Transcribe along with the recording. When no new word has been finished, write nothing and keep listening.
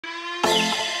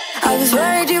I was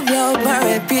worried you blowed my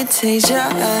reputation,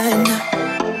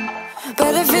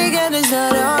 but I figured it's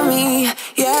not on me.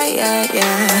 Yeah, yeah,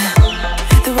 yeah.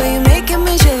 The way you're making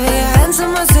me shiver, your hands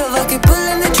on myself, I keep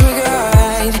pulling the trigger,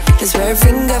 alright. This very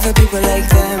finger for people like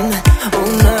them. Oh,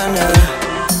 no, no.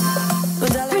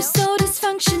 We're so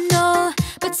dysfunctional,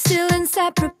 but still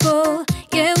inseparable.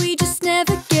 Yeah, we just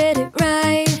never get it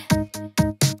right.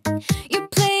 You're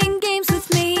playing games with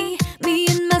me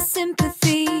and my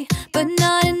sympathy, but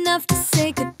not enough to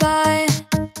say goodbye.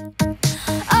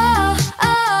 Oh,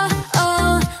 oh,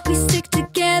 oh, we stick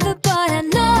together, but I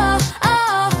know,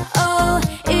 oh, oh,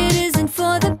 it isn't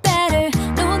for the better.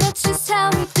 No, that's just how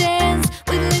we dance,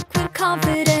 with liquid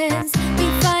confidence. We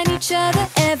find each other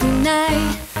every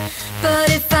night. But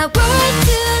if I were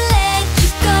to let you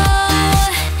go,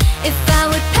 if I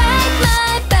would pack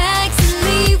my bags and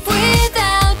leave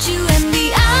without you and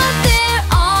be out there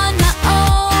on my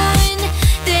own,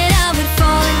 then I would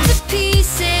fall into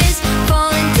pieces,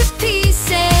 fall into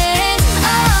pieces.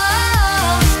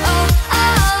 Oh, oh,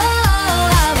 oh,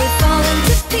 I would fall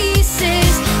into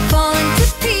pieces, fall into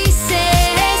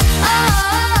pieces.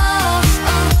 Oh,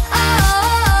 oh,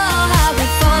 oh, I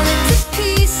would fall into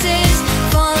pieces,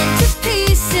 fall into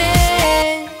pieces.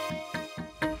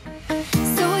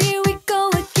 So here we go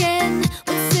again,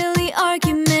 with silly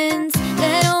arguments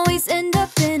that always end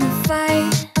up in a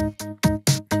fight.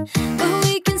 But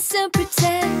we can still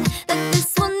pretend that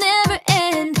this will never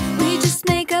end. We just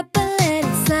make up and let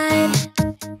it slide.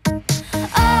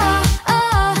 Oh,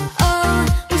 oh, oh,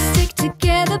 we stick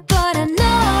together, but I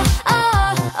know,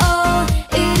 oh, oh,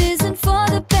 it isn't for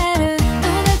the better.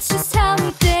 No, that's just how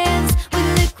we dance, with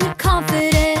liquid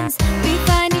confidence. We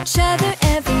find each other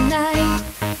every night.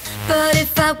 But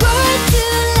if I were to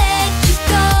let you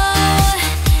go,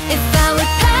 if I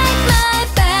would pack my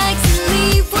bags and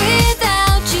leave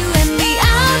without you and be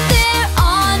out there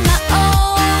on my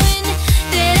own,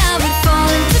 then I would fall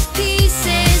into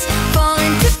pieces, fall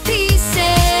into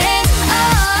pieces.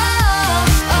 Oh,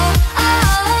 oh,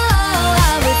 oh,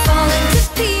 I would fall into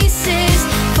pieces,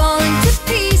 fall into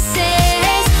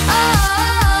pieces.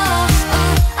 Oh,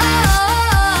 oh, oh,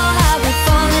 I would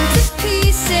fall into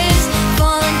pieces,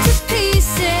 fall into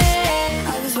pieces. I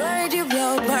was worried you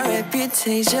blowed my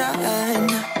reputation,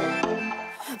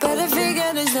 but I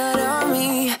figured it's not on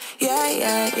me. Yeah,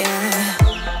 yeah, yeah.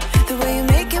 The way you're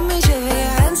making me shiver,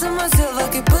 your hands on myself, I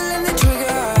keep pulling the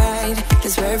trigger, alright.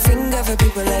 This very finger for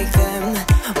people like them.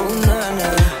 Oh, no,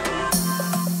 no.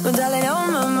 Well, darling,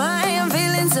 on my mind, I'm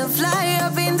feeling so fly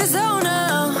up in the zone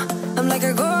now. I'm like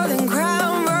a golden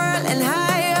crown, whirling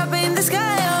high up in the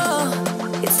sky, oh.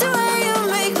 It's the way you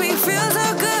make me feel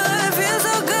so good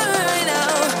right now.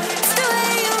 It's the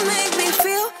way you make me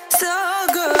feel so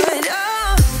good, oh.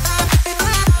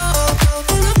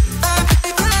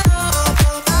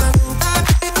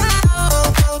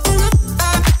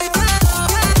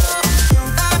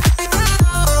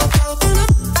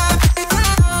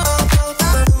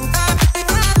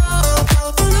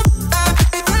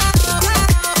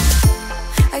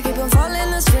 I keep on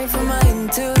falling astray from my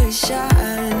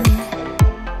intuition,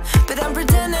 but I'm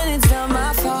pretending it's not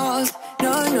my fault.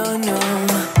 No, no, no.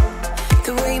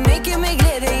 The way you make it make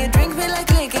glitter, you drink me like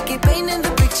liquor, keep painting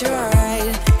the picture,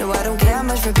 alright. No, I don't care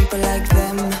much for people like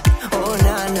them. Oh,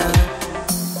 nah, nah.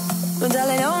 Well,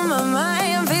 darling, on my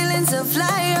mind, I'm feeling so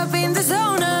fly up in the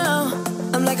zone now.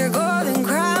 I'm like a golden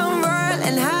crown,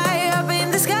 whirling high up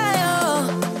in the sky,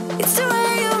 oh. It's the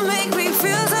way you make me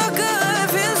feel so good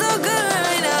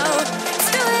right now. It's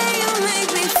the way you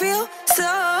make me feel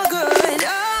so good,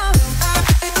 oh.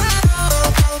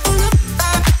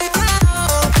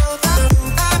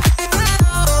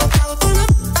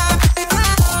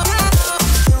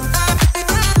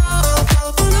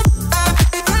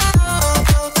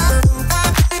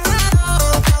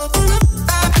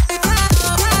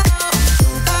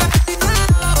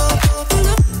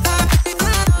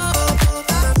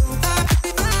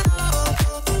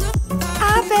 I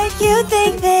bet you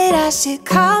think that I should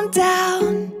calm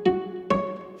down,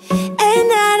 and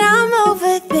that I'm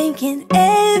overthinking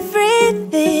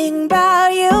everything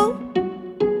about you,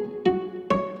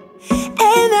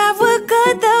 and that we're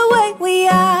good the way we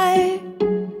are.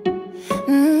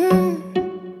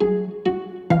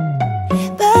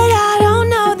 But I don't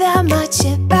know that much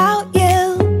about you,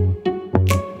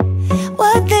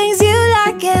 what things you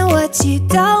like and what you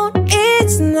don't.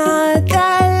 It's not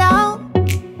that long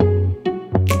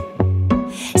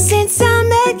since I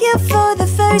met you for the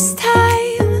first time.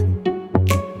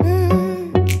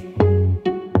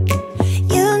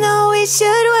 You know we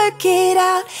should work it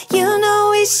out. You know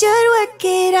we should work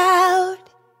it out.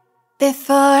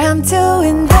 Before I'm too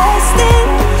invested,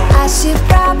 I should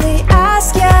probably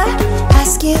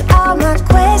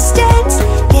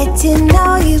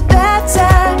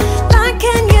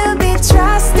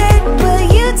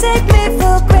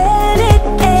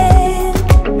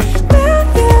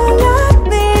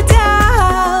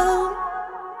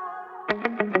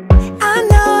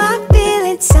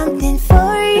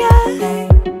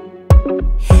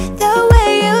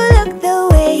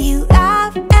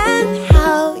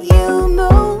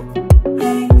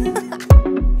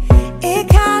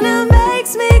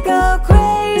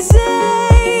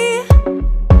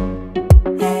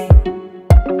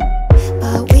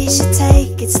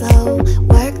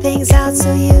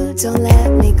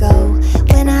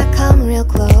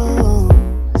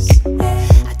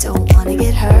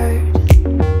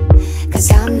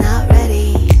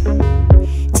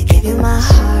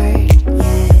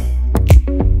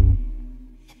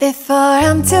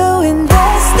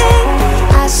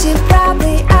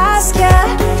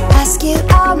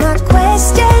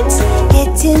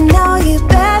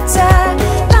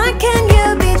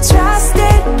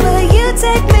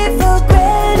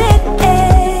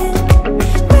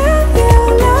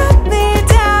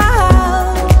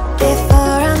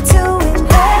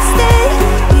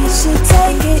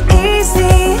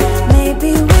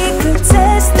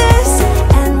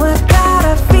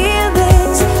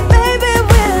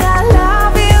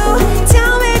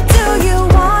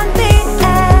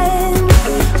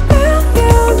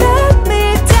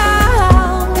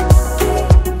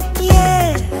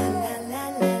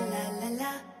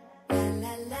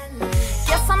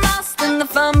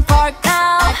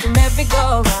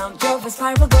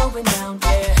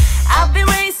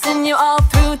chasing you all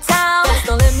through town. There's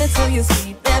no limit till you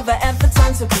sleep, never ever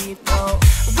time to breathe, no.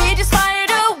 We just fired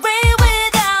away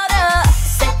without a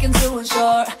second to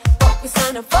ensure what we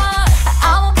signed up for.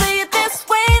 I won't play it this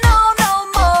way, no, no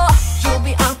more. You'll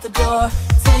be out the door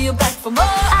till you're back for more.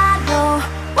 I know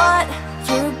what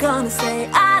you're gonna say,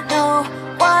 I know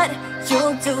what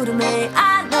you'll do to me.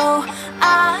 I know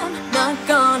I'm not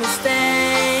gonna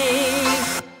stay.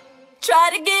 Try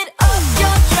to get up,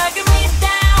 you're dragging me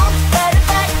down. Better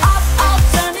back off, I'll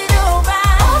turn it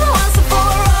around. All the once and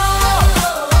for all.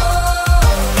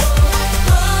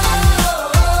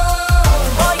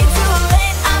 Boy, you're too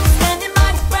late, I'm standing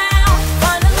my ground.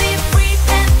 Finally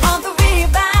breathing on the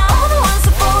rebound. All the once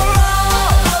and for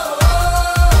all.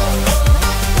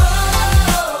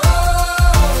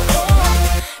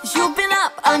 You've been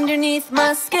up underneath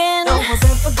my skin. No one's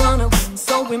ever gonna win,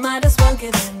 so we might as well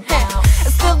get in now.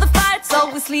 Still the fights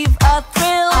always leave a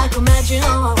thrill. I can imagine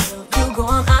how I will. You go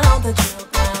on, I know the drill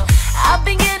now. I've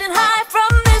been getting high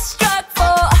from this drug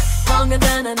for longer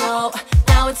than I know.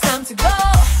 Now it's time to go.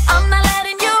 I'm not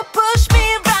letting you push me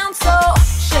around, so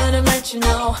should've let you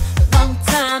know a long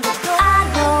time ago. I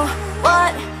know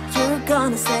what you're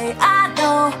gonna say, I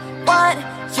know what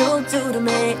you'll do to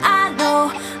me. I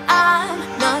know I'm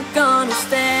not gonna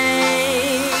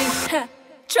stay.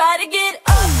 Try to get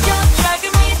up, you're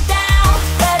dragging me down.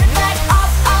 Better back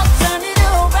off, I'll turn it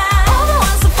around. All the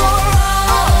ones are for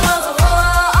all. All the ones are for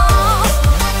all.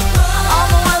 All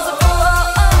the ones are for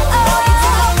all. Boy, you're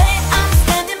too late, I'm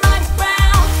standing my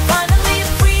ground. Finally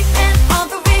breathing on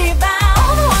the rebound.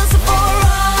 All the ones are for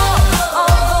all.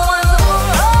 All the ones are for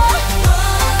all.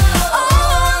 All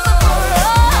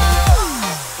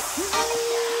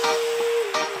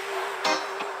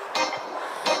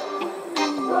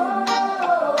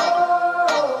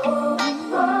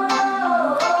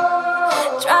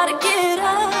try to get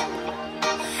up,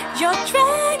 you're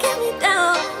dragging me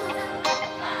down.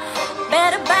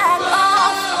 Better back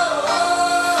off,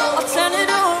 I'll turn it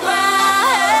around.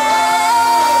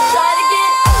 Try to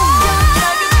get up, you're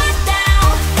dragging me down.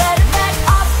 Better back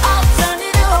off, I'll turn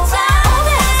it around.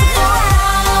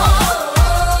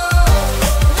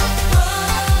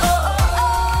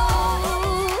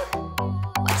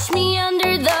 Watch me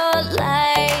under the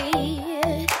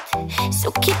light, so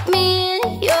keep me in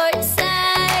your sight,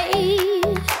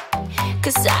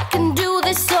 'cause I can do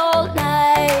this all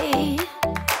night.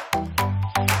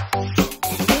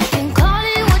 You can call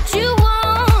it what you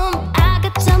want, I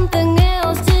got something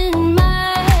else in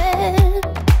mind.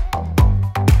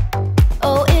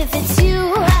 Oh, if it's you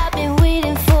I've been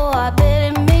waiting for, I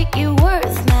better make you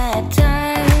worth my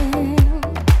time.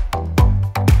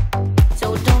 So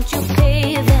don't you pay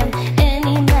them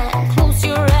any mind, close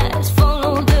your eyes,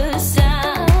 follow the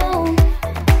sound.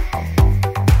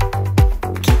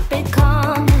 Keep it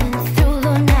coming through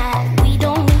the night, we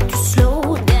don't need to slow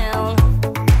down.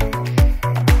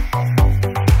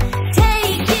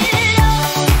 Take it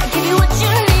all, I'll give you what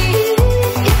you need.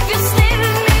 If you stay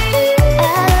with me,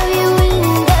 I'll love you in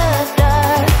the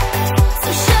dark. So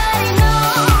shine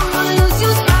on, lose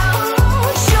your spark.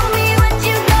 Show me what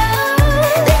you got.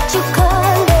 Let your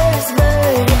colors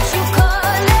burn. Let your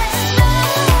colors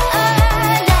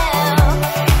burn now.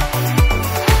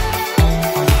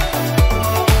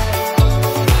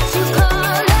 Let your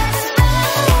colors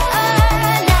burn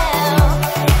now.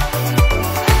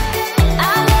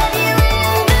 I'll let you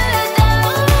in the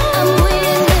dark. I'm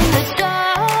waiting in the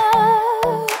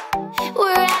dark,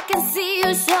 where I can see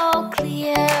you so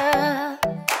clear.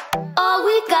 All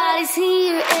we got is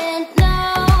here and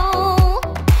now,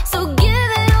 so give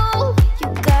it all you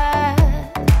got.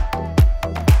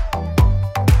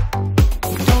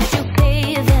 Don't you pay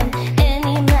them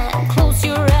any mind, close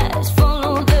your eyes,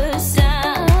 follow the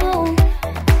sound.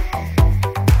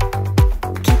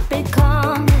 Keep it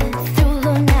coming through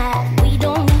the night, we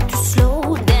don't need to slow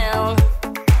down.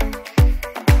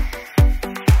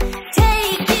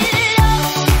 Take it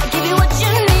all, I'll give you what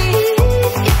you need.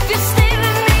 If you stay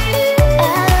with me,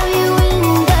 I'll love you in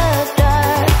the dark.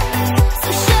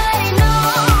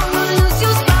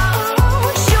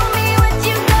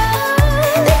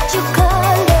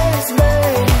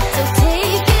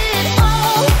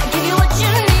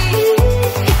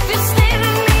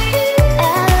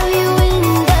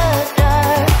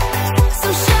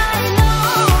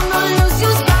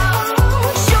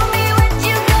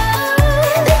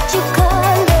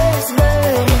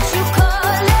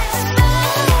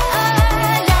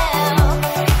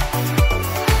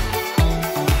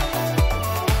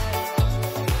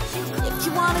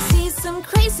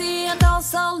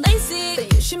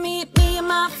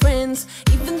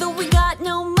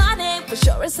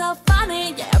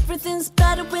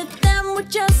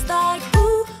 just like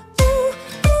ooh, ooh,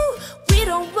 ooh. We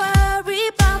don't worry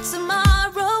about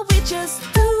tomorrow. We just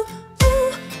do,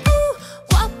 ooh, ooh,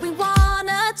 what we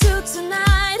wanna do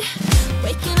tonight.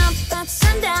 Waking up at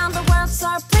sundown, the world's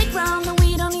our playground, and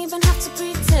we don't even have to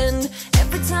pretend.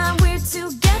 Every time we're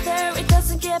together, it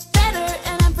doesn't get better,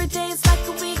 and every day's like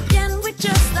a weekend. We're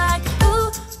just like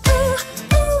ooh, ooh,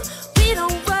 ooh. We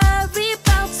don't worry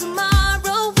about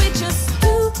tomorrow. We just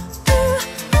do, ooh,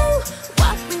 ooh,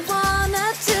 what we wanna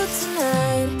do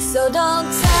tonight. So don't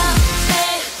tell me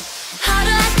how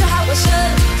to act or how I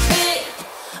should be.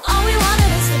 All we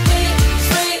wanted is to be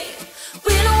free.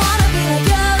 We don't wanna be like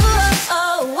you.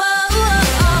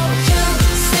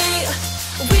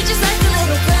 We just like a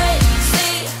little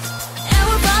crazy, and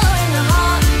we're following our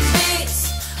heartbeats.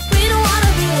 We don't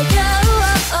wanna be like you.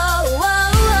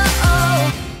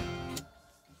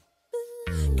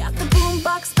 Got the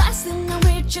boombox blasting and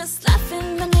we're just laughing.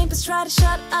 The neighbors try to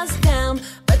shut us down,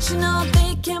 but you know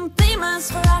they can't blame us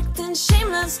for acting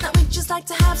shameless. Now we just like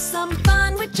to have some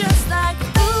fun. We're just like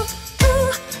ooh,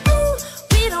 ooh, ooh.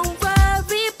 We don't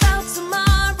worry about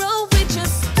tomorrow. We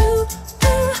just do,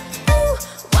 ooh, ooh,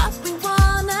 what we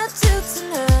wanna do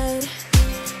tonight.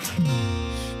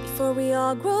 Before we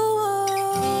all grow old.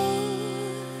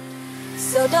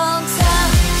 So don't tell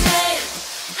me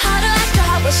how to act or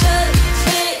how I should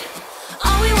be.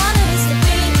 All we wanted is to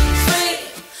be free.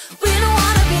 We don't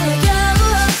wanna be like you.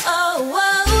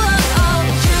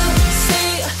 You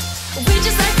see, we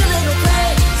just like a little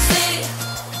crazy,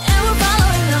 and we're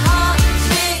following our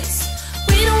heartbeats.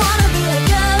 We don't wanna be like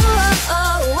you.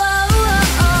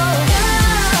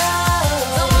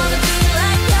 Don't wanna be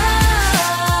like you.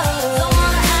 Don't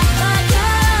wanna act like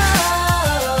you.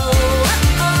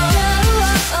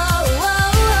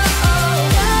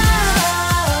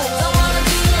 Don't wanna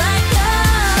be like you.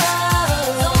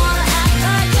 Don't wanna act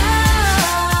like you.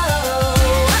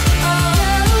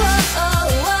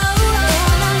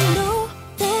 And I know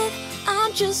that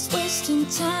I'm just wasting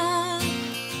time,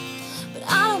 but I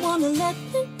don't wanna let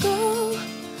it go.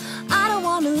 I don't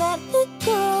wanna let it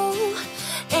go.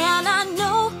 And I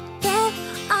know that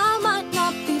I might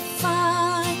not be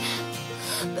fine,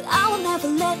 but I will never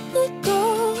let it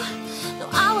go. No,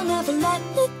 I will never let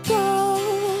it go.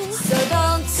 So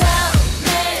don't tell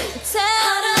me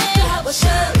how to act or how I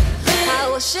should be.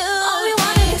 How I should. All we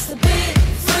wanted is to be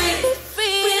free.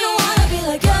 We don't wanna be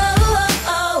like you.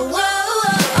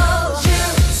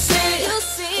 You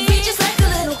see, we just like a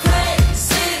little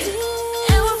crazy,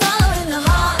 and we're following our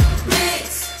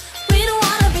heartbeats. We don't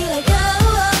wanna be like you.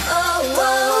 Don't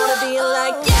wanna be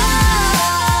like you.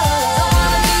 Don't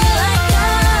wanna be like you.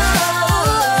 Don't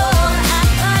wanna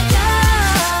act like you.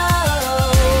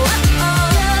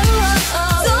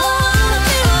 Don't wanna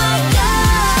be like you. Don't wanna be like you.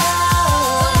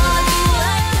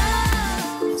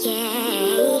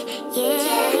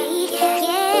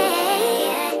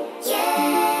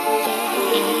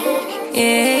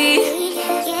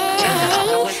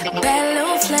 Bad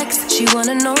little flex, she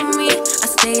wanna know me. I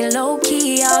stay low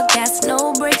key, all gas,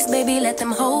 no brakes. Baby, let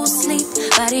them hoes sleep.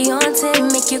 Body on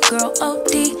 10, make your girl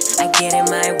OD. I get in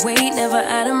my way, never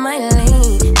out of my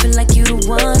lane. Feel like you the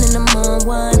one and I'm on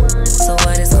one. So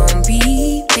what it's gonna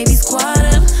be? Baby, squad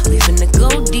up, we finna go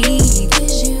deep.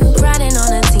 Riding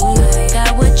on a team,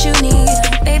 got what you need.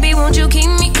 Baby, won't you keep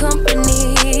me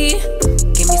company?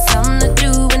 Give me something to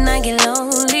do when I get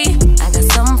lonely. I got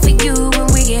something for you when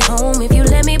we get home. If you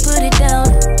let me put it down,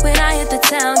 when I hit the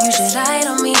town, you should slide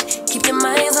on me. Keep your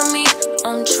minds on me.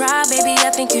 On try, baby,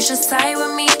 I think you should side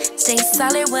with me. Stay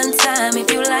solid one time if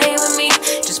you lie with me.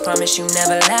 Just promise you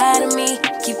never lie to me.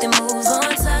 Keep the moves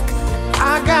on tuck.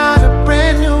 I got a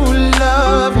brand new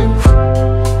love.